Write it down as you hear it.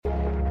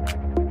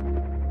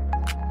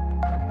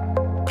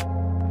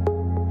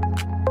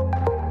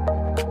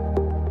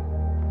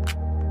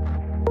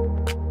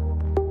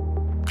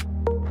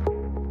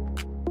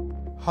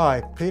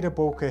Hi, Peter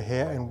Balker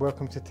here and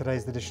welcome to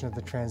today's edition of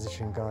The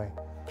Transition Guy.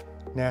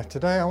 Now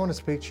today I want to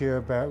speak to you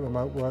about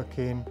remote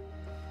working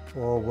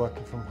or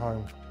working from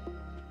home.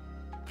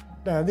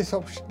 Now this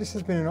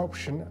has been an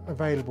option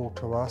available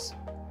to us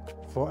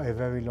for a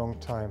very long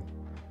time.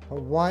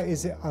 But why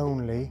is it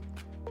only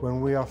when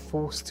we are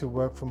forced to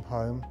work from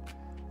home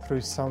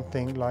through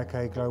something like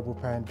a global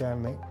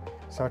pandemic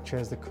such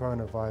as the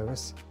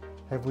coronavirus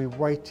have we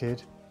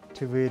waited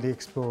to really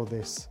explore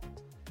this?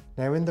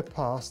 Now in the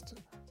past,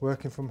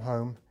 working from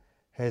home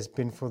has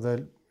been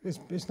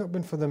it's not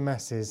been for the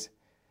masses,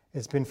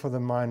 it's been for the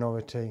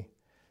minority,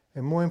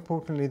 and more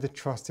importantly the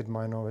trusted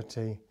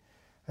minority.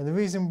 And the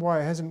reason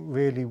why it hasn't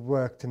really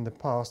worked in the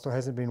past or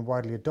hasn't been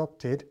widely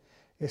adopted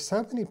is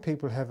so many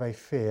people have a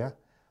fear.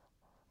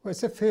 Well,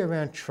 it's a fear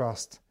around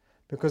trust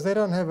because they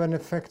don't have an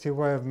effective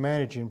way of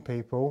managing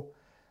people,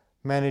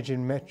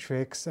 managing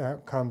metrics,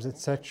 outcomes,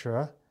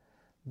 etc.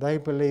 They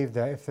believe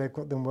that if they've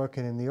got them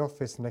working in the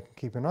office and they can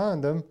keep an eye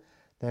on them,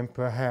 then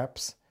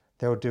perhaps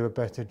they'll do a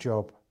better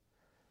job.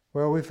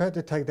 Well, we've had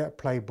to take that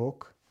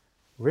playbook,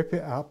 rip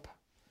it up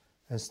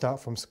and start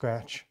from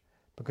scratch,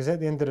 because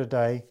at the end of the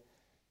day,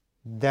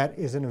 that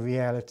isn't a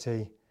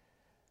reality.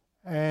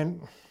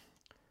 And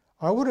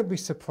I wouldn't be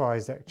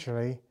surprised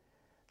actually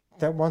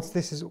that once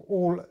this is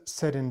all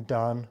said and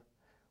done,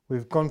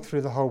 we've gone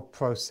through the whole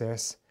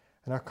process,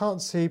 and I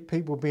can't see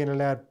people being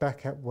allowed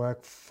back at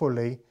work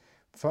fully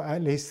for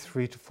at least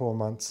 3 to 4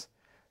 months.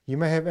 You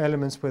may have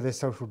elements where there's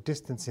social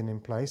distancing in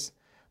place,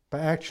 but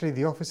actually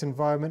the office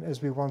environment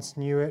as we once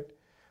knew it,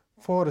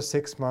 4 to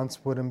 6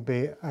 months wouldn't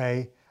be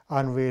an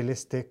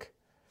unrealistic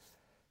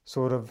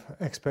sort of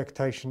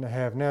expectation to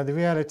have. Now the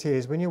reality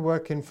is when you're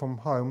working from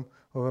home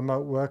or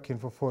remote working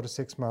for 4 to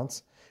 6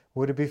 months,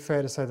 would it be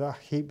fair to say that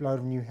a heap load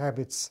of new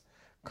habits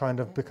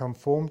kind of become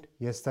formed?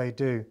 Yes, they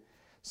do.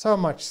 So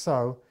much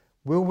so,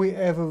 will we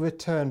ever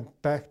return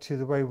back to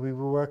the way we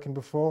were working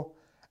before?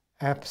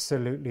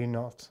 Absolutely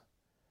not.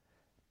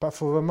 But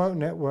for remote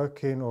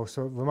networking or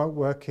remote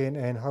working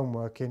and home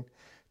working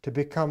to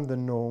become the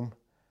norm,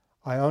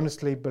 I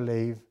honestly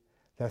believe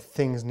that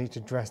things need to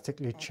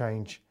drastically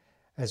change,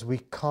 as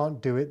we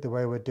can't do it the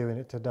way we're doing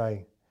it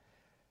today.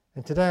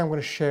 And today I'm going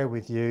to share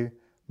with you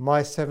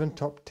my 7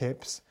 top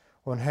tips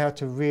on how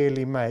to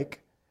really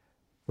make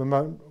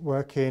remote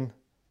working,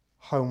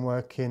 home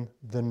working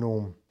the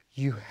norm.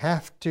 You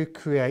have to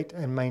create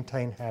and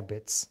maintain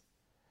habits.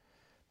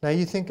 Now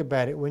you think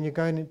about it, when you're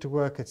going into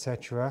work,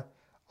 etc.,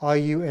 are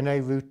you in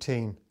a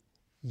routine?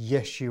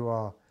 Yes, you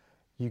are.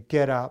 You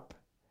get up,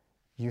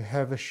 you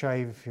have a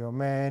shave if you're a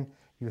man,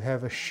 you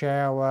have a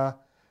shower,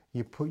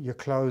 you put your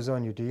clothes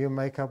on, you do your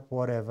makeup,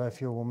 whatever,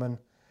 if you're a woman,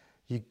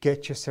 you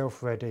get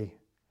yourself ready.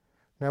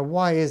 Now,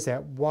 why is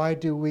that? Why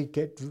do we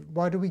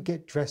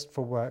get dressed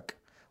for work?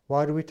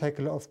 Why do we take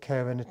a lot of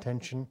care and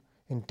attention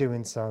in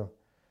doing so?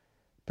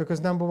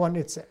 Because number one,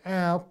 it's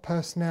our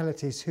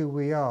personalities, who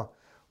we are.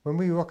 When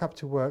we rock up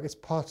to work, it's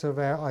part of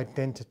our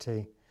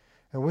identity.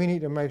 And we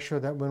need to make sure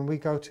that when we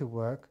go to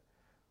work,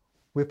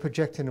 we're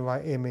projecting the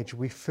right image,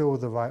 we feel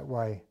the right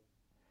way.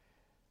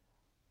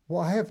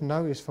 What I have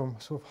noticed from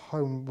sort of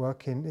home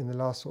working in the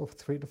last sort of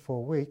 3 to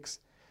 4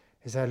 weeks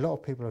is that a lot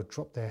of people have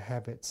dropped their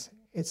habits.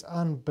 It's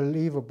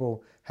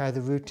unbelievable how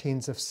the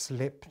routines have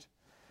slipped.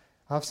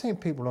 I've seen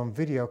people on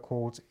video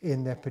calls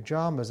in their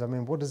pajamas. I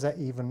mean, what does that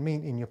even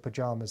mean, in your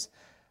pajamas?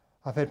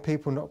 I've had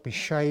people not be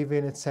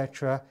shaving,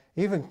 etc.,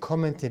 even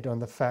commented on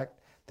the fact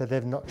that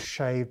they've not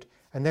shaved,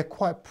 and they're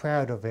quite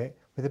proud of it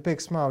with a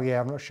big smile.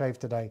 Yeah, I'm not shaved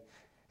today.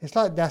 It's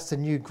like that's the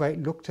new great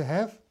look to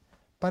have,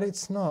 but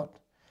it's not.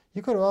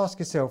 You've got to ask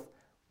yourself,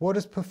 what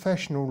does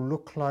professional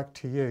look like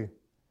to you?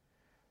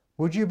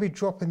 Would you be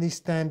dropping these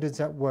standards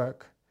at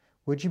work?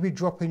 Would you be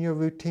dropping your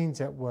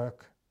routines at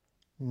work?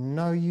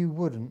 No, you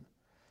wouldn't.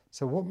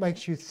 So what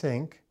makes you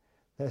think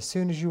that as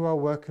soon as you are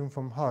working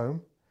from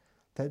home,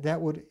 that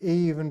would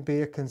even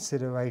be a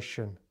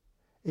consideration,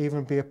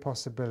 even be a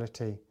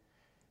possibility?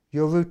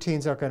 Your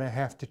routines are going to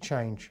have to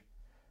change,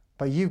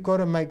 but you've got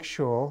to make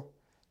sure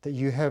that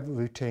you have a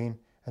routine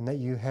and that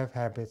you have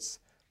habits.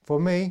 For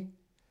me,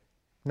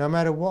 no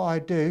matter what I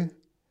do,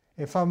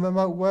 if I'm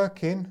remote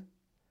working,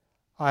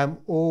 I'm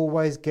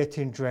always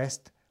getting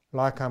dressed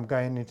like I'm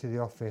going into the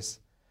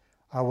office.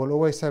 I will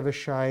always have a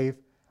shave.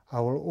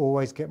 I will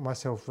always get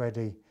myself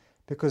ready,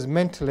 because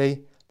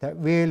mentally that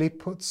really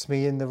puts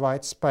me in the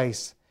right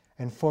space.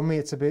 And for me,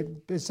 it's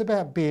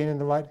about being in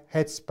the right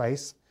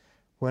headspace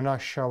when I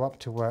show up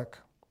to work.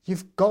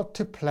 You've got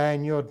to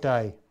plan your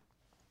day.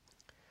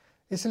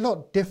 It's a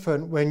lot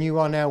different when you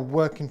are now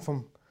working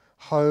from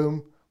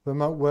home,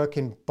 remote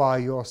working by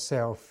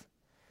yourself.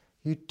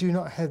 You do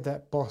not have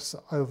that boss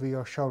over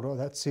your shoulder or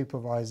that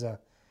supervisor.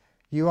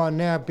 You are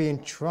now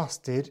being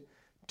trusted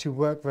to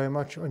work very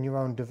much on your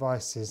own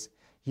devices.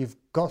 You've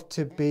got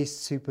to be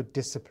super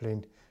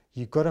disciplined.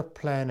 You've got to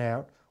plan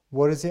out,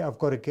 what is it I've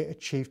got to get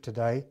achieved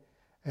today,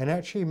 and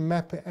actually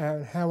map it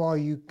out. How are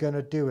you going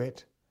to do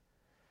it?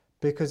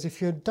 Because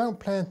if you don't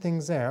plan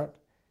things out,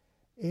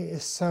 it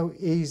is so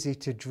easy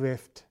to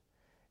drift.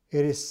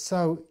 It is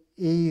so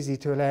easy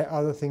to allow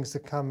other things to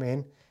come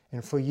in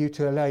and for you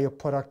to allow your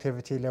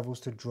productivity levels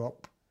to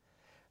drop.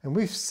 And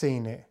we've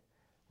seen it.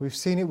 We've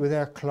seen it with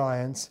our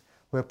clients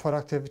where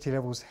productivity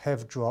levels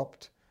have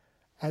dropped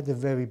at the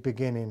very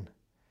beginning.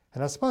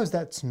 And I suppose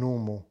that's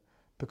normal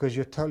because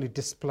you're totally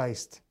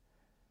displaced.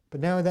 But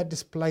now that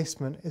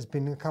displacement has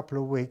been a couple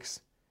of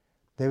weeks,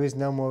 there is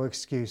no more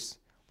excuse.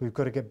 We've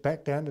got to get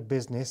back down to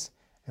business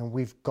and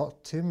we've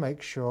got to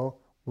make sure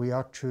we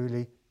are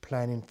truly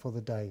planning for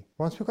the day.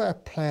 Once we've got a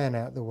plan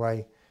out the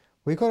way,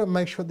 we've got to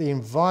make sure the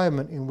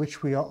environment in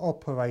which we are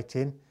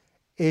operating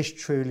is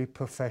truly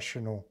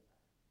professional.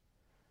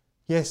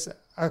 Yes,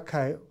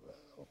 okay,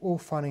 all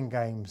fun and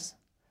games.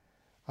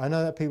 I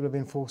know that people have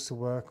been forced to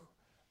work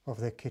off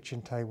their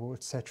kitchen table,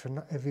 etc.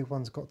 Not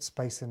everyone's got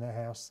space in their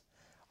house.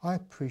 I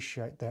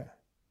appreciate that.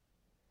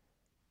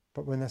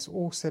 But when that's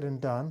all said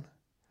and done,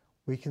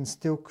 we can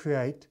still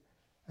create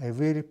a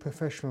really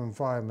professional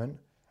environment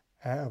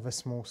out of a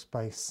small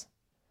space.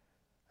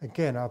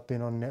 Again, I've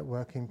been on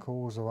networking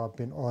calls or I've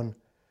been on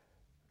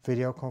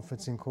video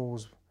conferencing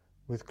calls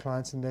with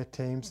clients and their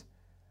teams,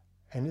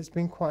 and it's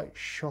been quite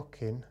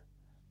shocking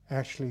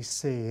actually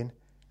seeing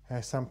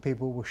how some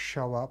people will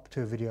show up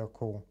to a video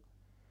call.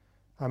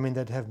 I mean,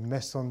 they'd have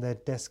mess on their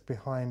desk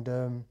behind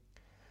them,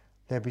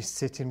 they'd be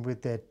sitting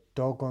with their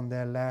dog on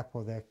their lap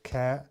or their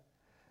cat,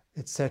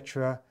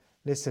 etc.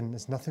 Listen,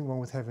 there's nothing wrong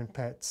with having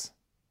pets.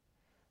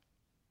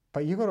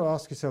 But you've got to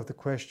ask yourself the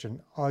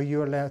question, are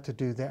you allowed to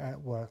do that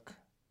at work?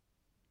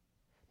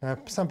 Now,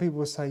 some people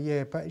will say,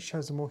 yeah, but it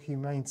shows a more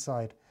humane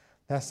side.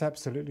 That's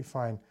absolutely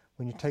fine.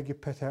 When you take your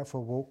pet out for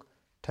a walk,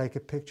 take a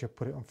picture,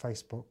 put it on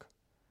Facebook.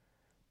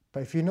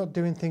 But if you're not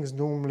doing things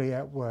normally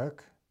at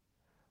work,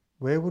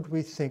 where would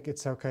we think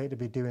it's okay to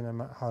be doing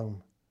them at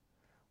home?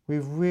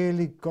 We've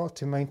really got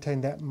to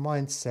maintain that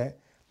mindset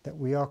that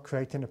we are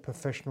creating a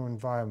professional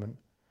environment.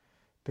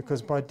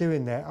 Because by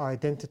doing that, our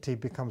identity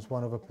becomes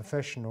one of a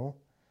professional,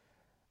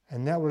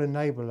 and that will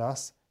enable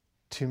us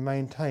to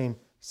maintain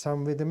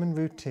some rhythm and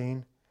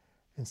routine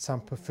and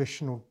some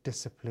professional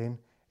discipline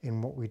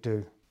in what we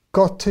do.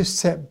 Got to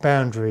set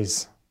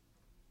boundaries.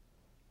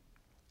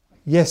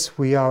 Yes,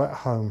 we are at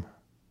home.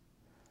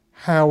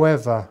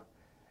 However,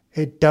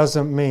 it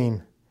doesn't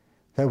mean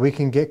that we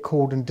can get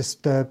called and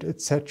disturbed,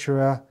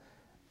 etc.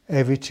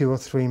 every 2 or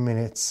 3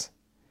 minutes.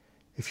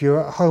 If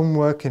you're at home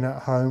working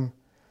at home,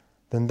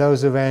 then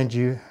those around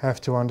you have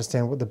to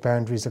understand what the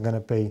boundaries are going to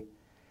be.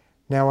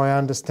 Now, I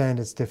understand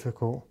it's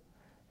difficult.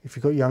 If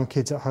you've got young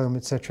kids at home,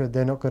 etc.,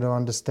 they're not going to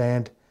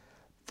understand.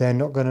 They're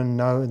not going to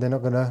know. They're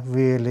not going to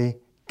really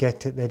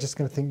get it. They're just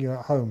going to think you're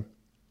at home.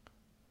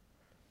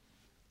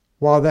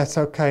 While that's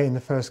okay in the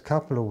first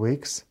couple of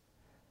weeks,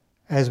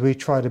 as we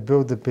try to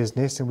build the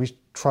business and we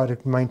try to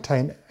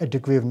maintain a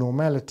degree of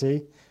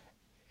normality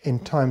in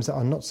times that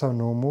are not so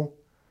normal,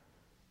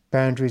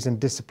 boundaries and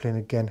discipline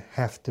again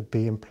have to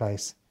be in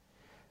place.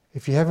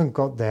 If you haven't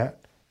got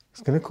that,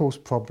 it's going to cause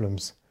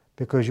problems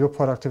because your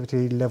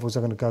productivity levels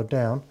are going to go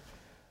down,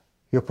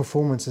 your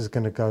performance is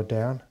going to go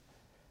down,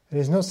 and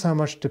it's not so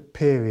much the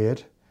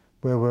period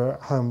where we're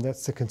at home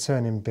that's the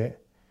concerning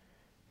bit,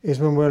 is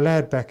when we're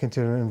allowed back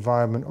into an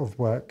environment of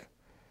work.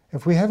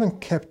 If we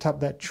haven't kept up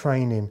that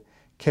training,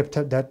 kept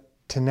up that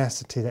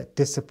tenacity, that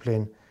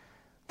discipline,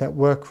 that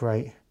work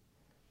rate,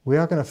 we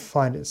are going to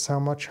find it so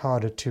much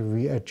harder to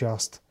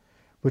readjust,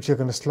 which are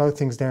going to slow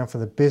things down for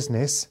the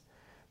business,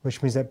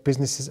 which means that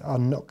businesses are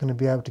not going to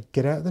be able to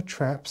get out of the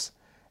traps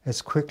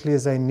as quickly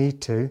as they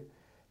need to,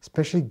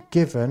 especially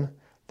given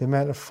the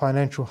amount of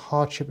financial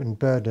hardship and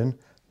burden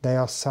they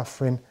are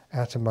suffering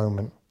at the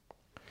moment.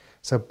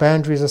 So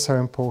boundaries are so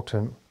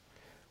important.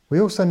 We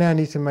also now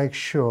need to make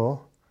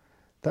sure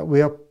that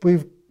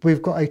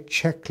we've got a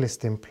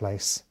checklist in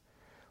place.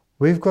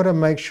 We've got to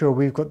make sure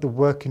we've got the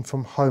working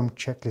from home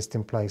checklist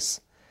in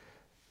place.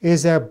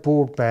 Is our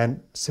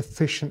broadband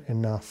sufficient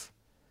enough?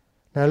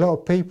 Now, a lot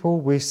of people,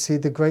 we see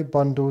the great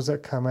bundles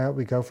that come out,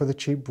 we go for the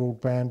cheap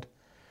broadband,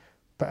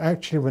 but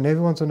actually when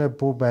everyone's on their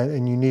broadband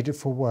and you need it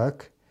for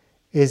work,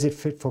 is it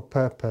fit for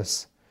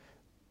purpose?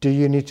 Do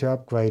you need to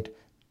upgrade?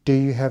 Do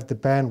you have the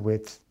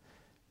bandwidth?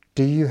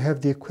 Do you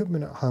have the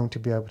equipment at home to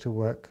be able to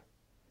work?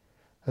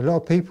 A lot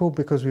of people,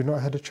 because we've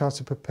not had a chance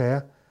to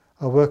prepare,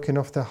 are working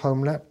off their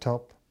home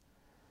laptop.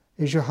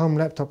 Is your home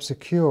laptop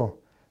secure?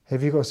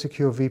 Have you got a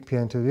secure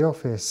VPN to the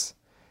office?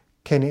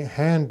 Can it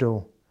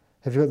handle?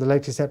 Have you got the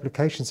latest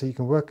application so you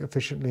can work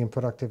efficiently and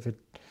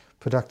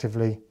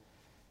productively?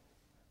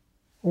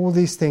 All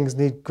these things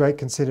need great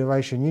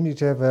consideration. You need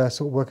to have a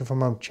sort of working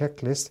from home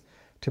checklist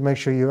to make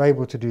sure you're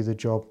able to do the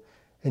job.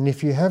 And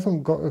if you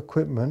haven't got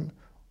equipment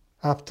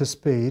up to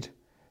speed,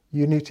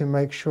 you need to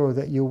make sure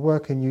that you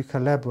work and you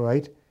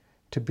collaborate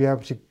to be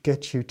able to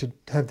get you to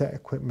have that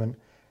equipment.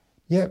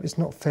 Yeah, it's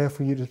not fair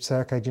for you to say,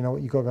 okay, do you know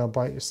what, you've got to go and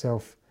buy it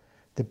yourself.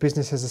 The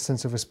business has a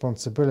sense of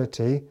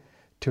responsibility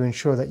to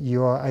ensure that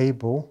you are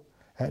able,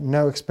 at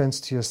no expense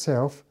to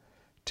yourself,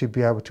 to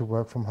be able to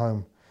work from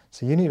home.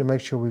 So you need to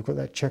make sure we've got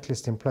that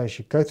checklist in place.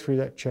 You go through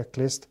that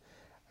checklist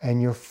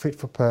and you're fit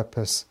for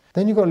purpose.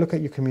 Then you've got to look at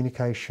your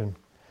communication.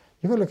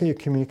 You've got to look at your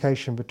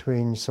communication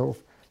between sort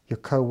of your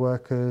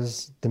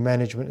co-workers, the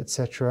management,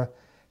 etc.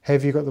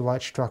 Have you got the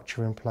right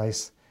structure in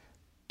place?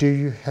 Do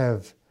you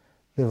have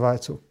the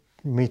right sort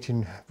of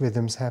meeting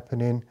rhythms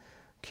happening,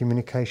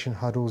 communication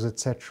huddles,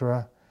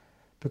 etc.?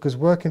 Because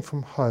working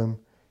from home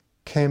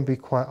can be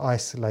quite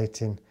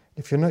isolating.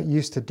 If you're not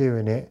used to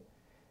doing it,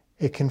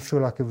 it can feel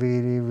like a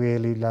really,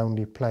 really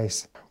lonely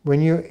place.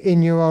 When you're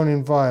in your own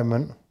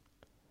environment,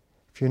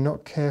 if you're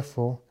not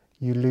careful,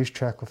 you lose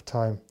track of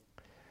time.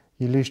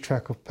 You lose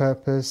track of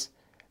purpose,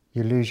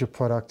 you lose your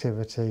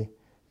productivity.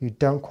 You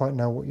don't quite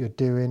know what you're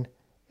doing.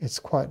 It's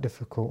quite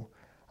difficult.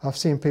 I've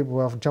seen people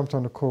where I've jumped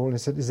on a call and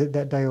said, is it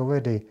that day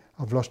already?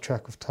 I've lost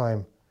track of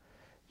time.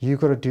 You've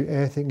got to do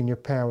everything in your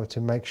power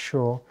to make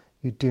sure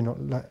you do not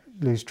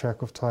lose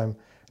track of time. And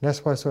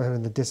that's why sort of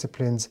having the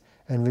disciplines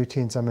and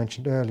routines I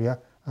mentioned earlier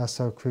are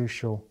so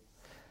crucial.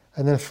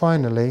 And then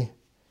finally,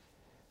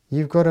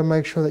 you've got to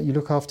make sure that you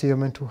look after your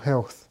mental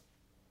health.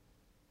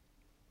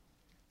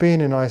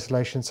 Being in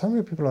isolation, so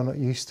many people are not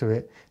used to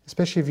it,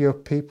 especially if you're a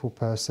people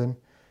person.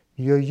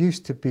 You're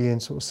used to being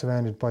sort of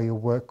surrounded by your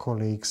work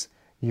colleagues,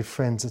 your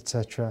friends,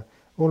 etc.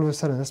 All of a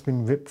sudden that's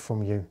been ripped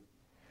from you.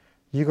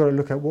 You've got to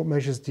look at what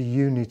measures do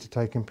you need to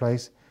take in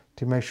place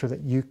to make sure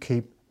that you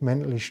keep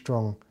mentally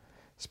strong,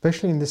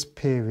 especially in this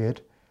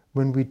period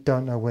when we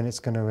don't know when it's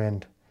going to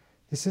end.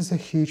 This is a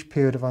huge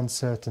period of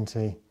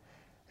uncertainty,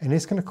 and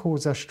it's going to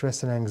cause us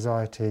stress and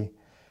anxiety.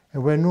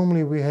 And where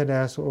normally we had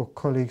our sort of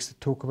colleagues to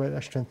talk about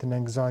that stress and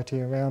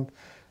anxiety around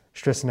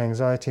stress and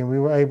anxiety, and we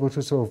were able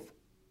to sort of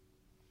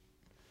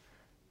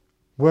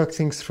work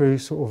things through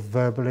sort of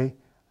verbally,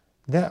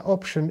 that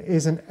option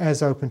isn't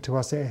as open to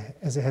us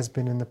as it has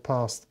been in the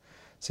past.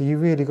 So you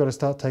really got to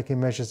start taking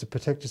measures to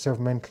protect yourself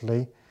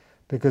mentally,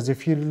 because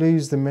if you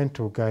lose the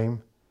mental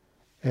game,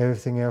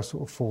 everything else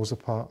sort of falls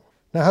apart.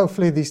 Now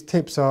hopefully these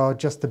tips are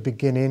just the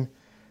beginning.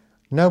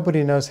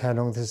 Nobody knows how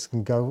long this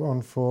can go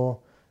on for.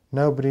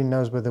 Nobody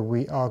knows whether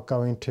we are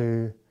going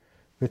to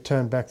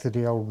return back to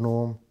the old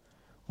norm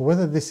or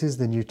whether this is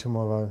the new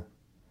tomorrow.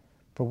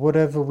 But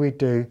whatever we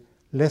do,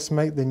 let's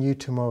make the new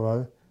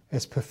tomorrow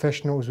as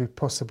professional as we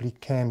possibly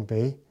can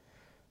be.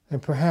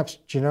 And perhaps,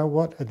 do you know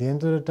what? At the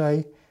end of the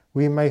day,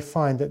 we may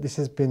find that this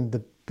has been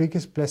the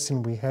biggest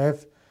blessing we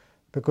have,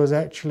 because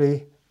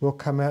actually we'll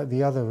come out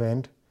the other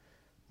end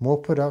more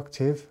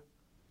productive,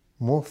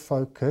 more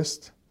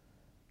focused,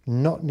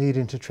 not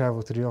needing to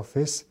travel to the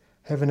office,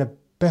 having a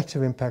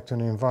better impact on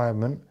the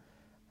environment,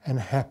 and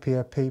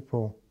happier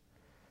people.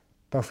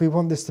 But if we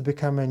want this to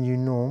become a new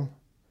norm,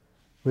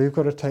 we've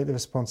got to take the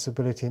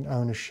responsibility and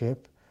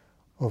ownership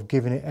of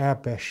giving it our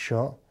best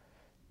shot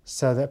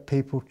so that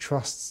people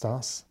trust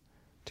us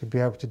to be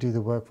able to do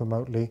the work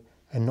remotely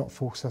and not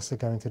force us to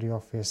go into the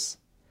office.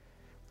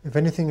 If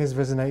anything has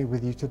resonated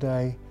with you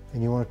today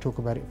and you want to talk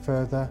about it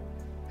further,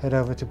 head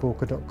over to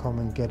Borka.com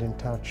and get in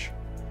touch.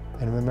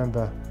 And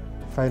remember,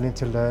 failing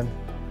to learn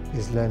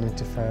is learning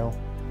to fail,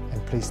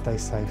 and please stay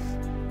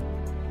safe.